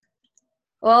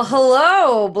Well,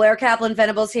 hello. Blair Kaplan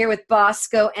Venables here with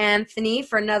Bosco Anthony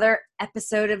for another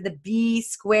episode of the B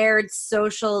Squared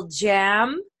Social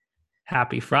Jam.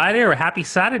 Happy Friday or happy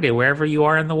Saturday, wherever you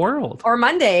are in the world. Or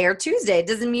Monday or Tuesday. It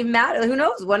doesn't even matter. Who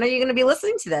knows? When are you going to be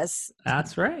listening to this?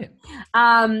 That's right.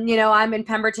 I'm in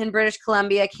Pemberton, British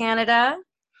Columbia, Canada.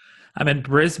 I'm in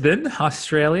Brisbane,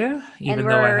 Australia, And even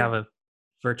though I we're have a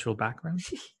virtual background.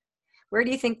 where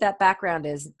do you think that background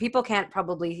is? People can't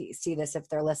probably see this if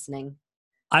they're listening.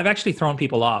 I've actually thrown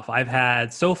people off. I've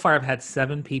had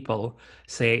 7 people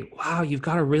say, "Wow, you've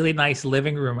got a really nice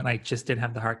living room." And I just didn't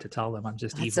have the heart to tell them. I'm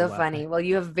just That's evil so that way. funny. Well,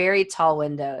 you have very tall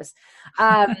windows.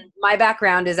 My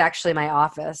background is actually my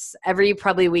office. Every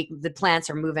probably week, the plants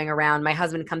are moving around. My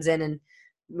husband comes in and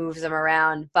moves them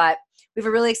around. But we have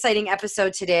a really exciting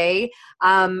episode today.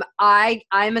 I'm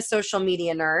a social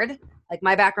media nerd. Like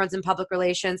my background's in public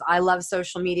relations. I love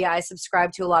social media. I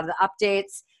subscribe to a lot of the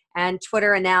updates. And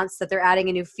Twitter announced that they're adding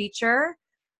a new feature,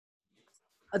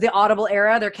 the Audible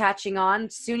era. They're catching on.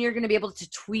 Soon you're going to be able to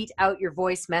tweet out your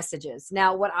voice messages.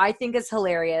 Now, what I think is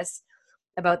hilarious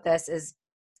about this is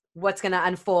what's going to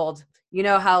unfold. You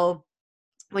know how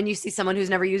when you see someone who's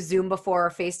never used Zoom before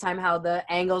or FaceTime, how the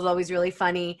angle is always really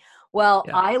funny. Well,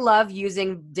 Yeah. I love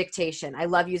using dictation. I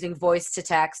love using voice to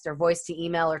text or voice to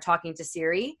email or talking to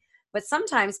Siri. But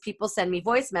sometimes people send me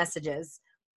voice messages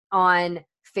on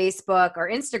Facebook or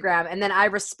Instagram, and then I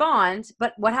respond.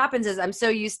 But what happens is I'm so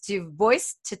used to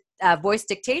voice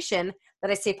dictation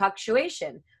that I say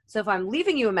punctuation. So if I'm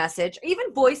leaving you a message, or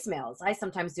even voicemails, I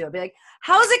sometimes do. I'll be like,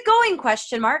 "How's it going?"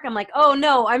 Question mark. I'm like, "Oh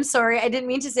no, I'm sorry, I didn't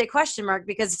mean to say question mark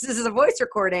because this is a voice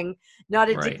recording, not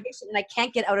a Right. dictation, and I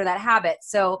can't get out of that habit."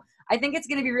 So I think it's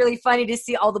going to be really funny to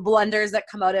see all the blunders that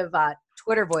come out of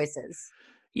Twitter voices.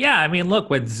 Yeah, I mean, look,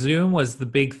 when Zoom was the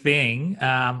big thing,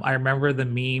 I remember the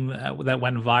meme that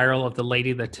went viral of the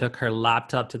lady that took her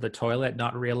laptop to the toilet,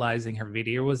 not realizing her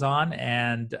video was on.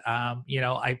 And,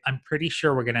 I'm pretty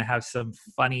sure we're going to have some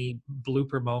funny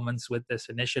blooper moments with this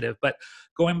initiative. But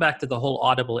going back to the whole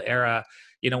Audible era,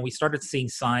 we started seeing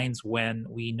signs when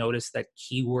we noticed that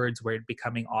keywords were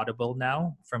becoming audible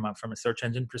now from a search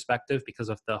engine perspective because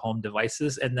of the home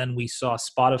devices. And then we saw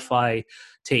Spotify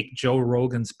take Joe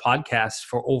Rogan's podcast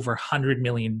for over 100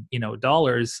 million,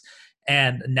 dollars.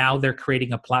 And now they're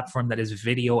creating a platform that is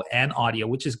video and audio,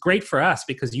 which is great for us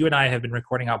because you and I have been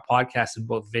recording our podcasts in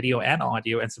both video and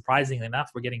audio. And surprisingly enough,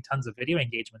 we're getting tons of video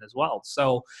engagement as well.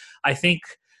 So I think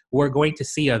we're going to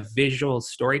see a visual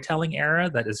storytelling era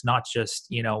that is not just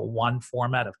one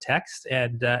format of text,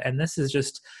 and this is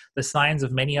just the signs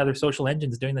of many other social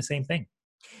engines doing the same thing.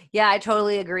 Yeah, I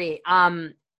totally agree. I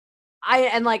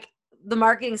and like the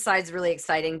marketing side is really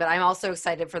exciting, but I'm also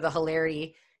excited for the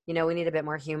hilarity. We need a bit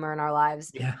more humor in our lives.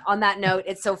 Yeah. On that note,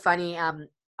 it's so funny. On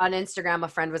Instagram, a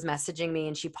friend was messaging me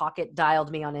and she pocket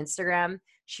dialed me on Instagram.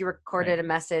 She Right. recorded a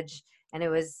message and it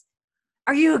was,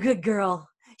 "Are you a good girl?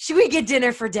 Should we get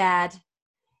dinner for dad?"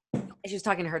 And she was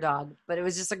talking to her dog, but it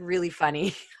was just like really funny.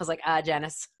 I was like,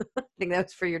 Janice, I think that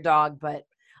was for your dog, but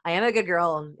I am a good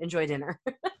girl and enjoy dinner.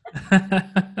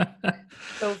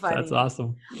 So That's funny.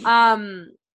 awesome. Um,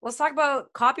 let's talk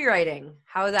about copywriting.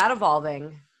 How is that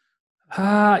evolving?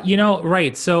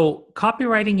 Right. So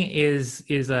copywriting is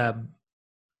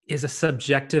a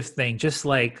subjective thing, just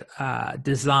like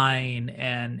design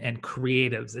and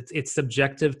creatives. It's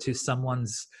subjective to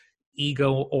someone's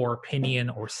ego or opinion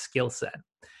or skill set.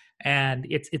 And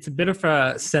it's a bit of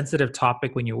a sensitive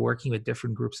topic when you're working with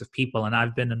different groups of people. And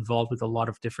I've been involved with a lot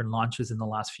of different launches in the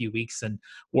last few weeks and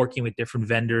working with different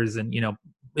vendors and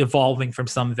evolving from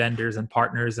some vendors and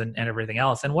partners and everything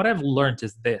else. And what I've learned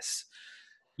is this,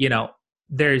 you know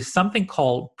there's something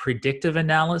called predictive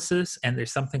analysis and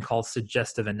there's something called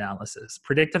suggestive analysis.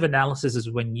 Predictive analysis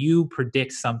is when you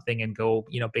predict something and go,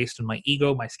 based on my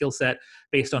ego, my skill set,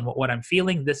 based on what I'm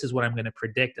feeling, this is what I'm going to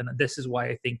predict, and this is why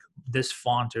I think this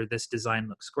font or this design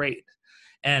looks great.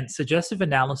 And suggestive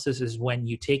analysis is when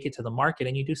you take it to the market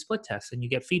and you do split tests and you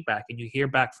get feedback and you hear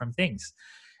back from things.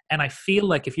 And I feel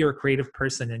like if you're a creative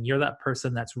person and you're that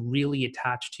person that's really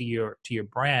attached to your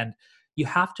brand, you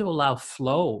have to allow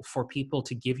flow for people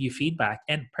to give you feedback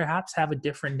and perhaps have a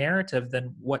different narrative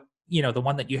than what the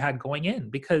one that you had going in,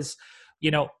 because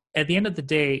at the end of the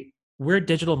day, we're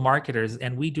digital marketers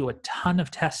and we do a ton of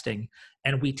testing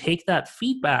and we take that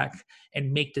feedback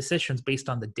and make decisions based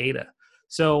on the data.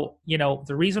 So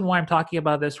the reason why I'm talking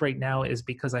about this right now is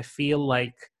because I feel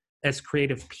like as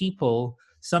creative people,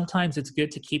 sometimes it's good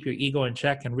to keep your ego in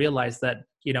check and realize that,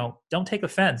 don't take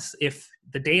offense if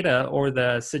the data or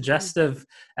the suggestive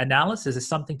analysis is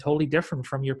something totally different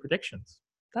from your predictions.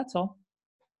 That's all.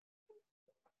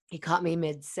 You caught me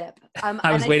mid sip. I And was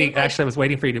I think waiting. like, Actually, I was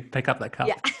waiting for you to pick up that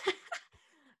yeah.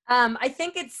 cup. I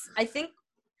think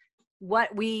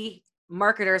what we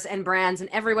marketers and brands and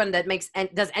everyone that makes and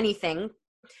does anything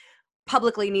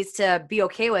publicly needs to be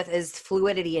okay with is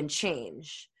fluidity and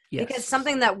change, because Yes.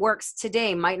 something that works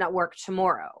today might not work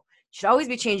tomorrow. You should always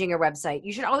be changing your website.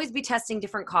 You should always be testing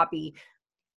different copy.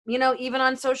 Even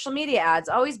on social media ads,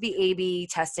 always be A/B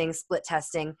testing, split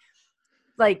testing.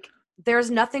 Like, there's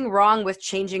nothing wrong with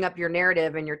changing up your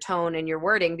narrative and your tone and your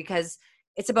wording, because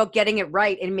it's about getting it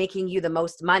right and making you the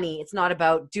most money. It's not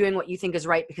about doing what you think is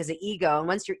right because of ego. And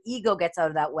once your ego gets out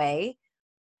of that way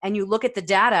and you look at the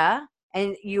data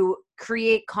and you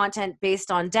create content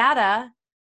based on data,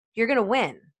 you're going to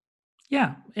win.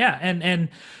 Yeah, yeah, and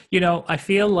I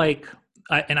feel like,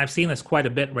 and I've seen this quite a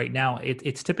bit right now.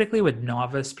 It's typically with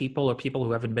novice people or people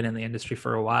who haven't been in the industry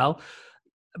for a while.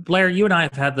 Blair, you and I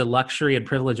have had the luxury and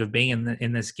privilege of being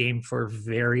in this game for a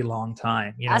very long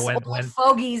time. Us old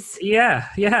fogies. Yeah,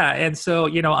 yeah, and so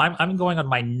I'm going on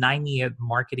my 90th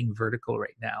marketing vertical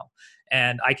right now,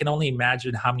 and I can only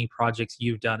imagine how many projects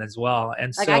you've done as well.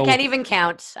 And Like, I so, can't even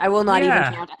count. I will not even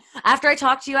yeah, count. After I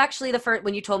talked to you, actually, the first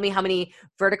when you told me how many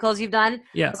verticals you've done, I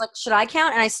yeah. was like, should I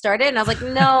count? And I started, and I was like,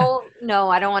 no,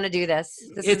 I don't want to do this.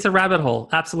 This is It's a rabbit hole,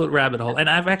 absolute rabbit hole. And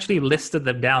I've actually listed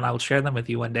them down. I will share them with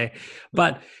you one day.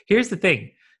 But here's the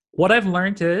thing. What I've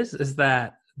learned is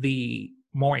that the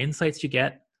more insights you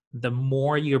get, the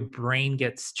more your brain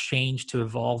gets changed to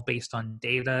evolve based on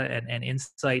data and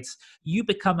insights. You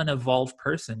become an evolved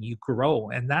person. You grow.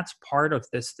 And that's part of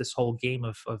this whole game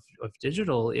of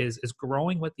digital is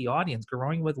growing with the audience,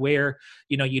 growing with where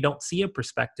you don't see a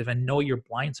perspective and know your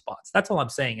blind spots. That's all I'm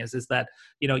saying is that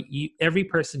every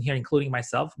person here, including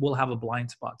myself, will have a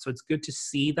blind spot. So it's good to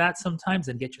see that sometimes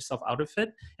and get yourself out of it.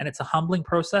 And it's a humbling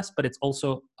process, but it's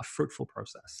also a fruitful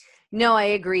process. No, I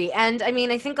agree. And I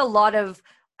mean, I think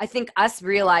us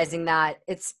realizing that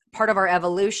it's part of our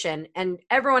evolution, and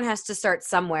everyone has to start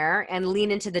somewhere and lean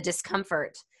into the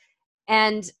discomfort.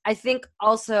 And I think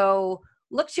also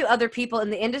look to other people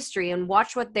in the industry and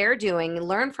watch what they're doing and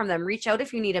learn from them. Reach out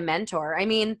if you need a mentor. I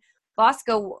mean,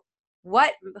 Bosco,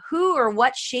 who or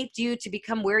what shaped you to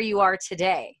become where you are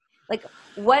today? Like,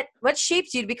 what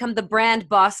shaped you to become the brand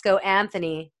Bosco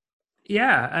Anthony?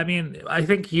 Yeah, I mean, I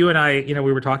think you and I,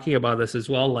 we were talking about this as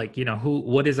well. Like,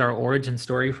 what is our origin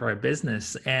story for our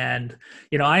business? And,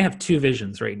 I have two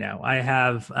visions right now. I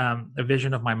have a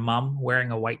vision of my mom wearing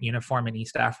a white uniform in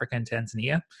East Africa and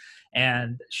Tanzania.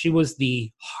 And she was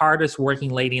the hardest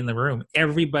working lady in the room.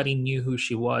 Everybody knew who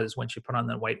she was when she put on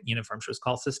the white uniform. She was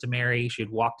called Sister Mary. She'd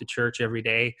walk to church every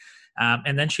day.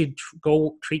 And then she'd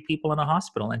go treat people in a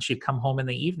hospital, and she'd come home in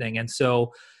the evening. And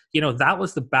so, that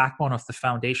was the backbone of the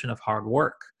foundation of hard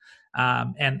work.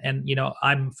 And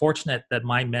I'm fortunate that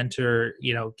my mentor,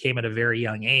 came at a very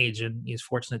young age, and he's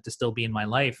fortunate to still be in my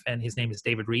life. And his name is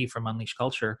David Reeve from Unleash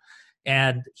Culture.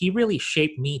 And he really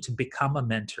shaped me to become a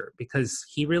mentor, because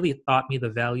he really taught me the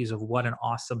values of what an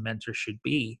awesome mentor should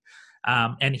be.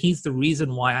 And he's the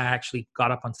reason why I actually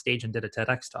got up on stage and did a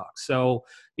TEDx talk. So,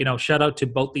 shout out to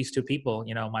both these two people,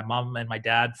 my mom and my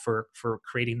dad for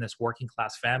creating this working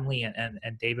class family, and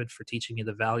David for teaching me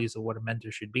the values of what a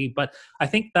mentor should be. But I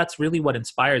think that's really what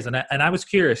inspires. And I was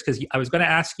curious, because I was going to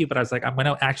ask you, but I was like, I'm going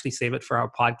to actually save it for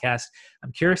our podcast.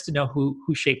 I'm curious to know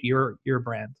who shaped your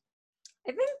brand.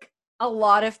 I think a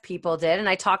lot of people did, and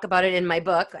I talk about it in my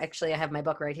book. Actually, I have my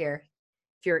book right here.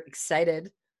 If you're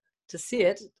excited to see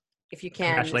it, if you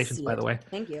can Congratulations, see by it. the way.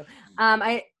 Thank you.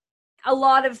 A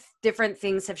lot of different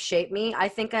things have shaped me. I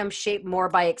think I'm shaped more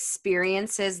by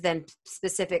experiences than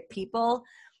specific people.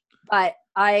 But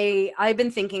I've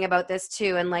been thinking about this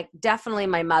too, and like, definitely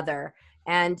my mother,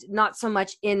 and not so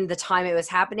much in the time it was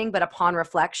happening, but upon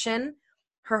reflection,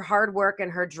 her hard work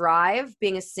and her drive,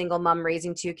 being a single mom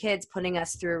raising two kids, putting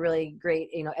us through a really great,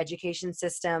 education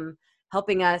system,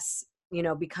 helping us,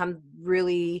 become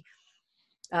really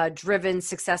driven,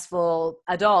 successful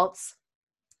adults.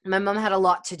 My mom had a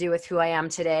lot to do with who I am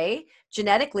today.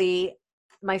 Genetically,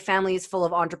 my family is full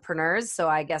of entrepreneurs, so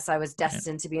I guess I was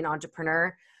destined to be an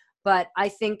entrepreneur. But I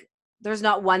think there's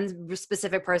not one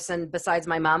specific person besides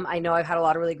my mom. I know I've had a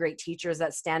lot of really great teachers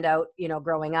that stand out,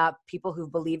 growing up, people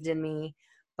who've believed in me.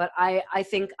 But I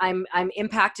think I'm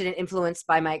impacted and influenced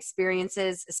by my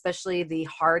experiences, especially the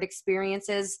hard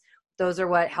experiences. Those are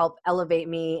what help elevate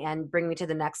me and bring me to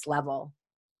the next level.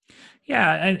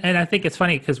 Yeah, and I think it's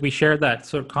funny because we share that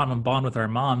sort of common bond with our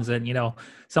moms. And,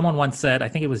 someone once said, I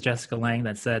think it was Jessica Lang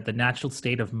that said, the natural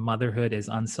state of motherhood is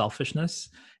unselfishness.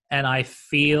 And I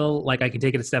feel like I can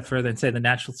take it a step further and say the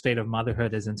natural state of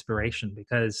motherhood is inspiration,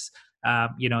 because,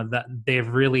 that they've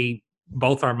really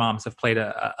both our moms have played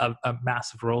a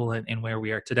massive role in where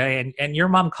we are today. And your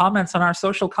mom comments on our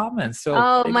social comments. So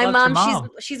Oh, big my love to mom, mom.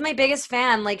 she's my biggest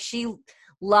fan. Like she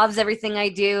loves everything I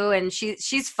do, and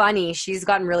she's funny. She's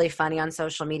gotten really funny on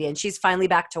social media, and she's finally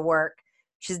back to work.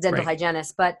 She's a dental Right.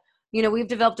 hygienist, but we've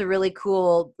developed a really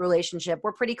cool relationship.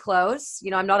 We're pretty close.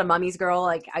 I'm not a mommy's girl.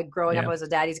 Like growing up, I Yeah. was a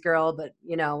daddy's girl, but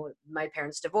my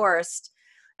parents divorced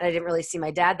and I didn't really see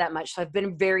my dad that much. So I've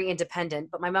been very independent,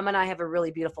 but my mom and I have a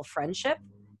really beautiful friendship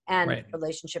and Right.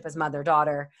 relationship as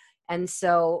mother-daughter. And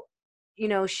so,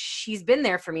 she's been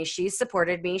there for me. She's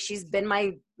supported me. She's been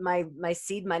my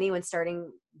seed money when starting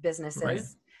Right.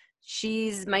 businesses.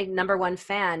 She's my number one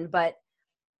fan, but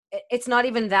it's not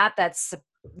even that's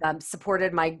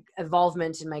supported my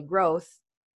involvement and my growth.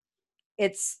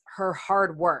 It's her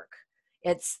hard work.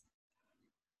 It's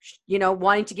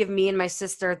wanting to give me and my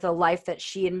sister the life that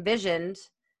she envisioned,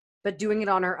 but doing it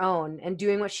on her own and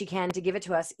doing what she can to give it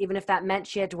to us, even if that meant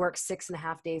she had to work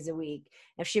 6.5 days a week.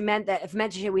 If it meant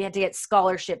we had to get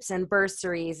scholarships and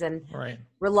bursaries and Right.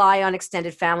 rely on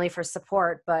extended family for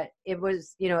support, but it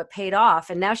was, it paid off.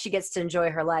 And now she gets to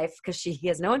enjoy her life because she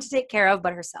has no one to take care of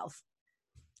but herself.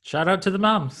 Shout out to the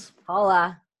moms.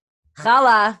 Chala.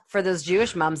 Chala for those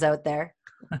Jewish moms out there.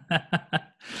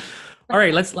 All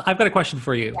right, I've got a question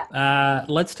for you. Yeah.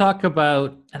 Let's talk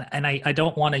about, and I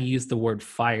don't want to use the word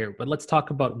fire, but let's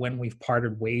talk about when we've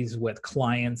parted ways with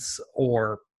clients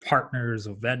or partners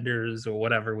or vendors or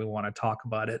whatever we want to talk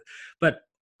about it. But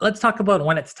let's talk about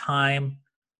when it's time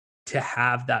to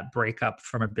have that breakup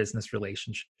from a business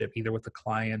relationship, either with a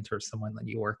client or someone that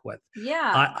you work with.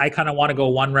 Yeah. I kind of want to go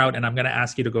one route, and I'm going to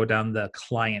ask you to go down the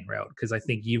client route because I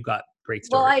think you've got great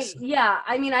Well, stories.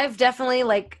 I've definitely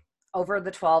over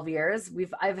the 12 years,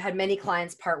 I've had many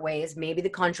clients part ways. Maybe the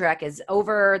contract is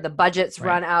over, the budget's Right.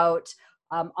 run out.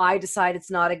 I decide it's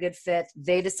not a good fit.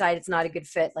 They decide it's not a good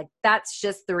fit. Like that's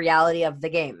just the reality of the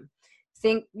game.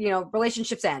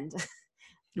 Relationships end.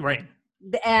 Right.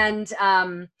 And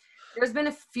there's been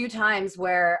a few times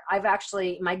where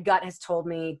my gut has told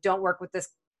me, don't work with this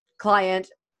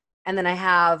client. And then I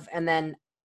have, and then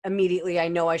immediately I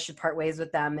know I should part ways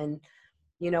with them. And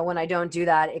when I don't do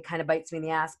that, it kind of bites me in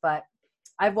the ass. But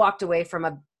I've walked away from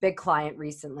a big client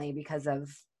recently because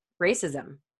of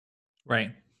racism.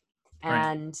 Right.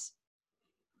 And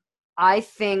I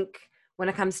think when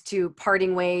it comes to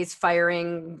parting ways,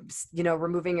 firing,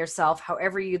 removing yourself,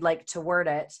 however you'd like to word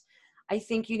it, I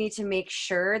think you need to make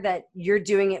sure that you're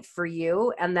doing it for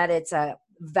you and that it's a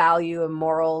value and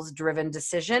morals driven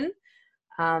decision.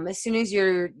 As soon as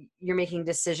you're making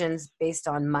decisions based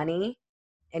on money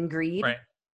and greed, Right.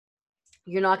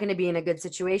 you're not going to be in a good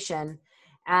situation.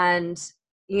 And,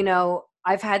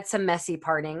 I've had some messy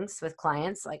partings with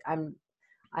clients.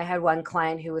 I had one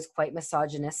client who was quite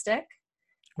misogynistic.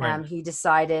 Right. He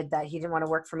decided that he didn't want to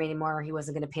work for me anymore. He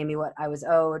wasn't going to pay me what I was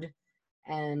owed.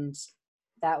 And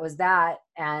that was that.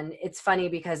 And it's funny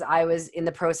because I was in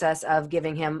the process of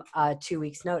giving him a 2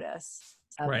 weeks notice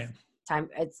of Right. time.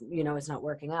 It's not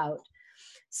working out.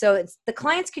 So the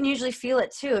clients can usually feel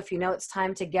it too if it's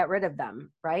time to get rid of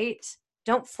them, right?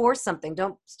 Don't force something.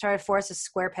 Don't try to force a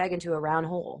square peg into a round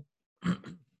hole.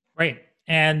 Right.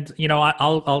 And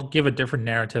I'll give a different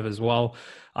narrative as well.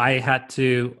 I had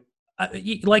to,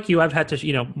 like you, I've had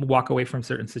to walk away from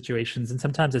certain situations, and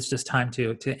sometimes it's just time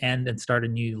to end and start a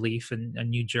new leaf and a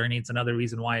new journey. It's another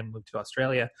reason why I moved to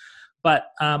Australia. But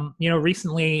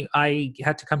recently I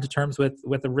had to come to terms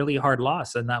with a really hard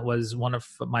loss, and that was one of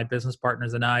my business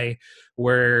partners and I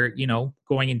were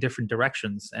going in different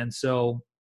directions, and so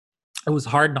it was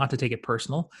hard not to take it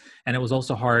personal, and it was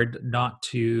also hard not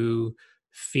to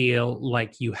feel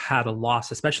like you had a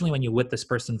loss, especially when you're with this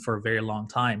person for a very long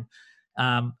time.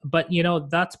 But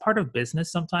that's part of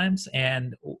business sometimes,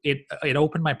 and it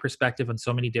opened my perspective on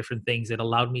so many different things. It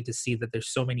allowed me to see that there's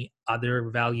so many other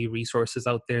value resources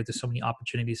out there. There's so many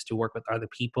opportunities to work with other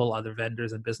people, other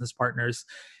vendors, and business partners.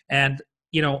 And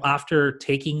after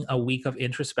taking a week of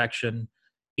introspection,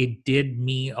 it did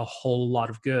me a whole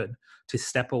lot of good to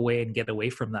step away and get away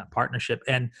from that partnership.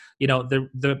 And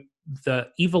the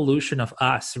evolution of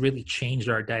us really changed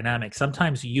our dynamic.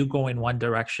 Sometimes you go in one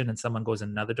direction and someone goes in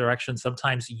another direction.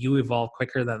 Sometimes you evolve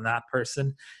quicker than that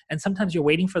person, and sometimes you're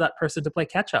waiting for that person to play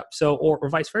catch up. So, or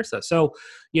vice versa. So,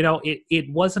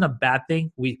 it wasn't a bad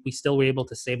thing. We still were able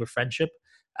to save a friendship.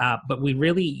 But we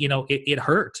really, it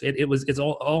hurt. It's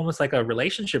almost like a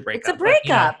relationship breakup. It's a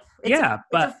breakup.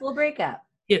 It's a full breakup.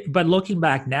 But looking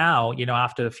back now,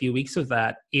 after a few weeks of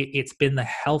that, it's been the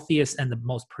healthiest and the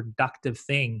most productive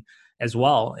thing as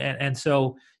well. And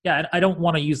so, yeah, I don't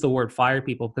want to use the word fire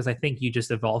people because I think you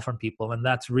just evolve from people. And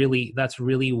that's really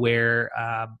where,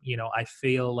 I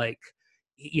feel like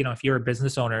if you're a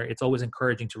business owner, it's always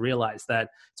encouraging to realize that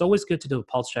it's always good to do a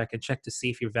pulse check and check to see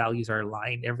if your values are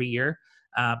aligned every year.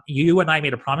 You and I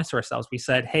made a promise to ourselves. We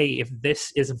said, hey, if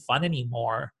this isn't fun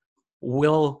anymore,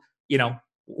 we'll,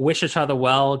 wish each other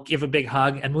well, give a big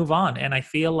hug, and move on. And I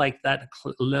feel like that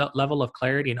level of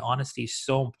clarity and honesty is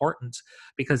so important,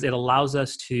 because it allows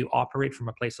us to operate from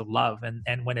a place of love.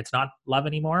 And when it's not love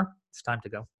anymore, it's time to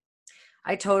go.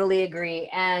 I totally agree.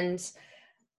 And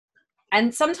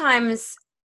sometimes,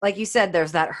 like you said,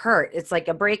 there's that hurt. It's like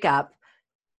a breakup,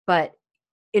 but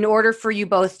in order for you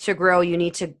both to grow, you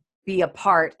need to be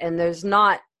apart, and there's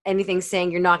not anything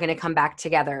saying you're not going to come back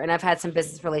together. And I've had some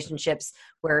business relationships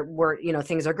where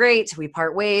things are great, we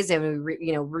part ways and we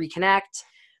reconnect.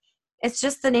 It's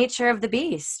just the nature of the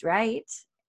beast, right?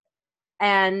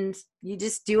 And you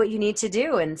just do what you need to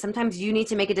do. And sometimes you need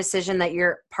to make a decision that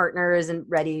your partner isn't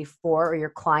ready for, or your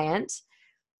client,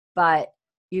 but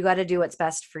you got to do what's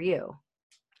best for you.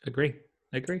 Agree.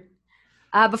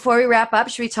 Before we wrap up,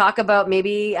 should we talk about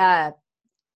maybe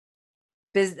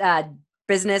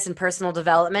business and personal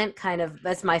development?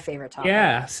 That's my favorite topic.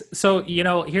 Yeah. So,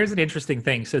 here's an interesting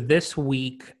thing. So this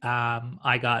week,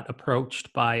 I got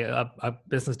approached by a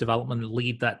business development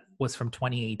lead that was from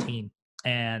 2018.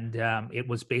 And it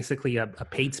was basically a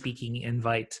paid speaking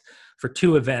invite for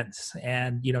 2 events.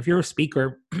 And, if you're a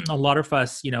speaker, a lot of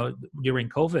us, during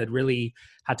COVID really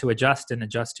had to adjust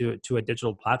to a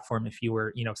digital platform if you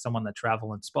were, someone that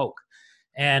traveled and spoke.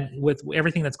 And with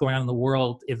everything that's going on in the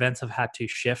world, events have had to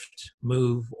shift,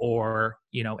 move, or,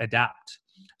 adapt.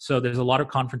 So there's a lot of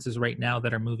conferences right now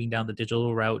that are moving down the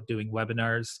digital route, doing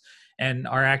webinars, and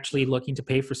are actually looking to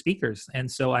pay for speakers. And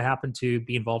so I happen to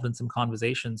be involved in some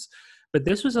conversations. But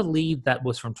this was a lead that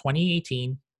was from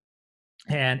 2018,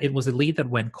 and it was a lead that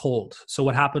went cold. So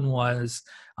what happened was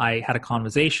I had a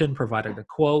conversation, provided a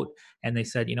quote, and they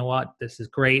said, you know what, this is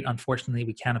great. Unfortunately,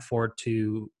 we can't afford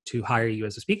to hire you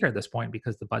as a speaker at this point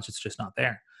because the budget's just not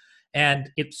there. And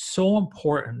it's so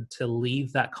important to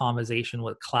leave that conversation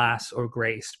with class or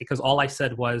grace, because all I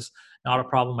said was, not a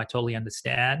problem, I totally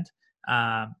understand.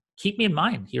 Keep me in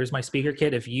mind. Here's my speaker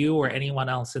kit. If you or anyone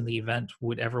else in the event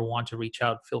would ever want to reach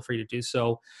out, feel free to do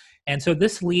so. And so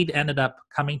this lead ended up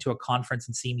coming to a conference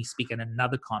and seeing me speak at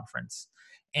another conference.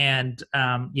 And,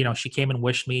 she came and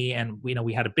wished me, and,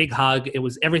 we had a big hug.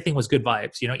 Everything was good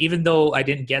vibes. Even though I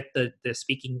didn't get the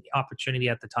speaking opportunity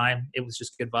at the time, it was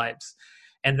just good vibes.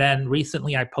 And then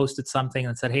recently I posted something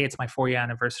and said, hey, it's my 4-year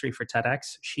anniversary for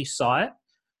TEDx. She saw it.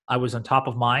 I was on top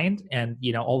of mind, and,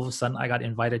 all of a sudden I got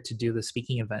invited to do the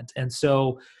speaking event. And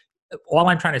so all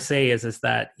I'm trying to say is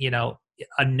that,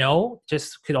 a no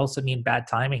just could also mean bad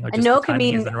timing, or just a no could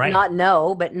mean right. Not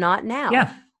no, but not now.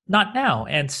 Yeah, not now.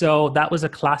 And so that was a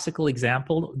classical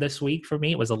example this week for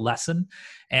me. It was a lesson.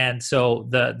 And so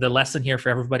the lesson here for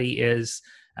everybody is,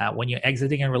 when you're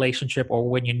exiting a relationship, or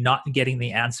when you're not getting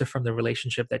the answer from the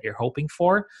relationship that you're hoping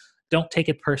for, don't take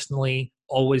it personally.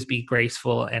 Always be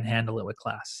graceful and handle it with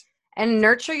class. And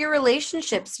nurture your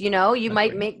relationships. You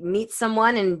might meet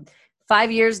someone, and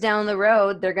 5 years down the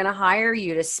road, they're going to hire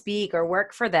you to speak or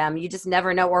work for them. You just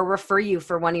never know, or refer you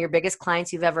for one of your biggest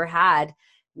clients you've ever had.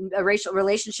 A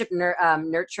relationship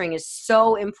nurturing is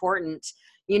so important.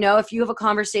 If you have a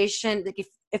conversation, like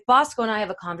if Bosco and I have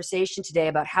a conversation today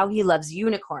about how he loves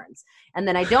unicorns, and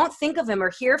then I don't think of him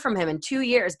or hear from him in 2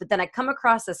 years, but then I come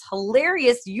across this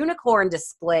hilarious unicorn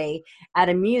display at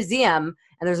a museum,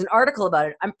 and there's an article about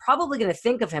it, I'm probably going to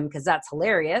think of him because that's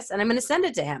hilarious, and I'm going to send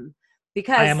it to him.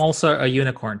 Because I am also a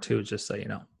unicorn too, just so you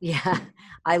know. Yeah,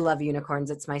 I love unicorns.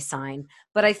 It's my sign.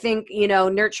 But I think,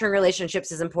 nurturing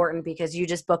relationships is important, because you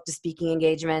just booked a speaking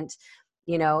engagement,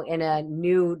 in a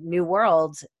new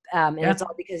world. It's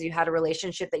all because you had a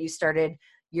relationship that you started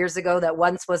years ago that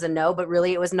once was a no, but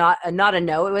really it was not a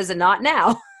no, it was a not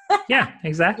now. Yeah,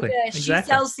 exactly. She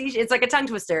sells it's like a tongue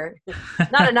twister.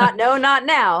 Not a not no, not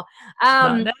now.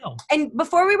 Not now. And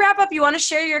before we wrap up, you want to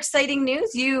share your exciting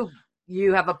news? You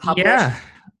have a published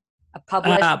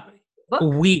book?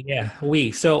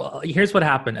 So here's what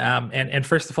happened. And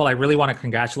first of all, I really want to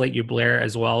congratulate you, Blair,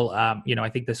 as well. I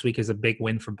think this week is a big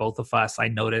win for both of us. I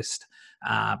noticed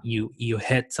you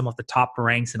hit some of the top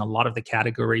ranks in a lot of the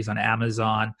categories on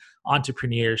Amazon,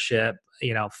 entrepreneurship,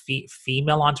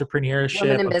 female entrepreneurship,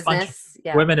 women in business,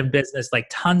 women in business, like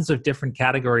tons of different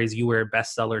categories. You were a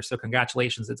bestseller. So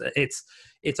congratulations.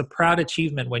 It's a proud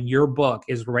achievement when your book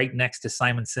is right next to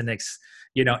Simon Sinek's,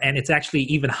 and it's actually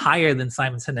even higher than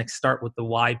Simon Sinek's Start with the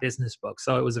Why business book.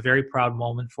 So it was a very proud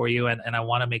moment for you. And I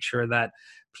want to make sure that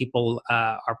people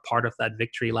are part of that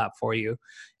victory lap for you.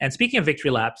 And speaking of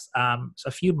victory laps,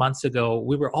 a few months ago,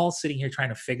 we were all sitting here trying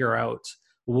to figure out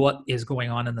what is going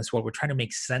on in this world. We're trying to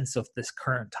make sense of this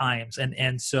current times.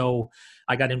 And so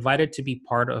I got invited to be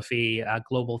part of a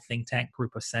global think tank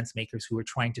group of sense makers who were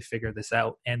trying to figure this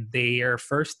out. And their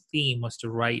first theme was to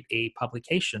write a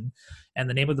publication. And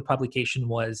the name of the publication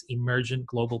was Emergent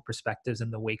Global Perspectives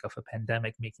in the Wake of a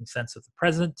Pandemic, Making Sense of the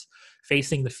Present,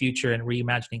 Facing the Future, and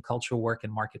Reimagining Cultural Work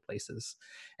and Marketplaces.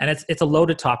 And it's a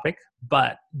loaded topic,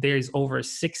 but there's over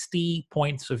 60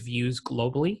 points of views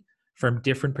globally from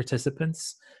different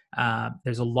participants.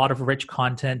 There's a lot of rich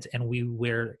content, and we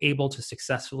were able to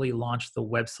successfully launch the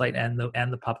website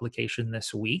and the publication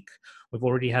this week. We've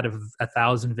already had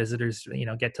 1,000 visitors,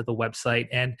 get to the website,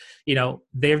 and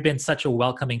they've been such a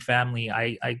welcoming family.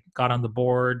 I got on the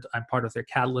board. I'm part of their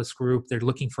Catalyst group. They're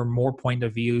looking for more point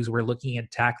of views. We're looking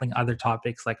at tackling other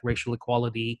topics like racial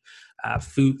equality,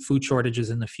 food shortages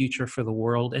in the future for the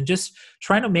world, and just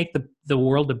trying to make the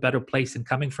world a better place, and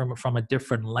coming from a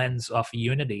different lens of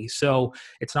unity. So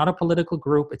it's not a political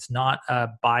group. It's not a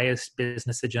biased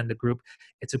business agenda group.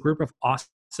 It's a group of awesome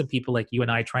people like you and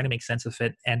I trying to make sense of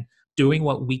it and doing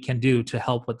what we can do to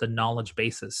help with the knowledge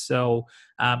basis. So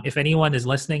if anyone is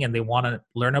listening and they want to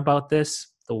learn about this,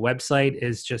 the website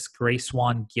is just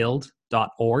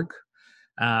grayswanguild.org.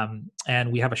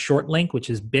 And we have a short link, which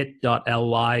is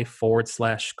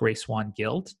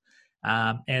bit.ly/grayswanguild.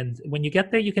 And when you get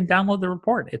there, you can download the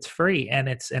report. It's free, and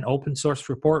it's an open source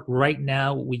report. Right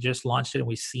now, we just launched it, and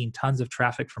we've seen tons of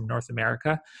traffic from North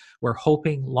America. We're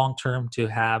hoping long-term to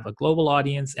have a global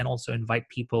audience and also invite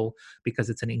people, because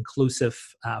it's an inclusive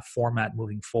format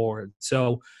moving forward.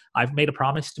 So I've made a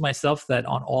promise to myself that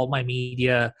on all my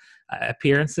media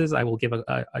appearances, I will give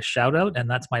a shout out, and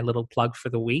that's my little plug for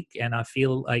the week. And I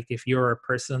feel like if you're a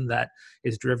person that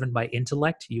is driven by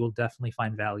intellect, you will definitely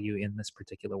find value in this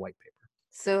particular white paper.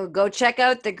 So go check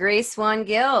out the Gray Swan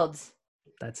Guild.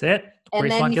 That's it.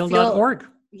 GraySwanGuild.org.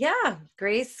 Yeah,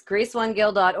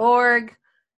 GraySwanGuild.org.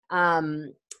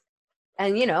 And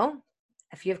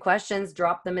if you have questions,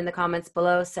 drop them in the comments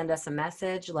below. Send us a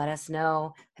message. Let us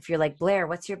know. If you're like, Blair,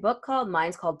 what's your book called?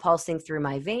 Mine's called Pulsing Through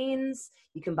My Veins.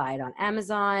 You can buy it on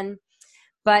Amazon.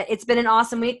 But it's been an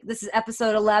awesome week. This is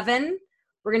episode 11.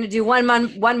 We're going to do one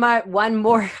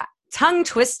more tongue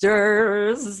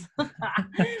twisters. We're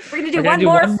going to do one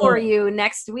more for you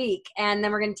next week. And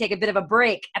then we're going to take a bit of a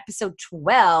break. Episode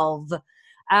 12.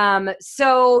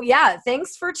 So yeah,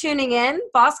 thanks for tuning in.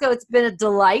 Bosco, it's been a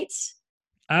delight.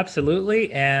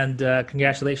 Absolutely. And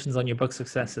congratulations on your book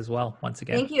success as well, once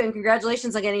again. Thank you. And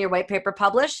congratulations on getting your white paper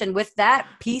published. And with that,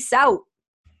 peace out.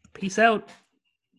 Peace out.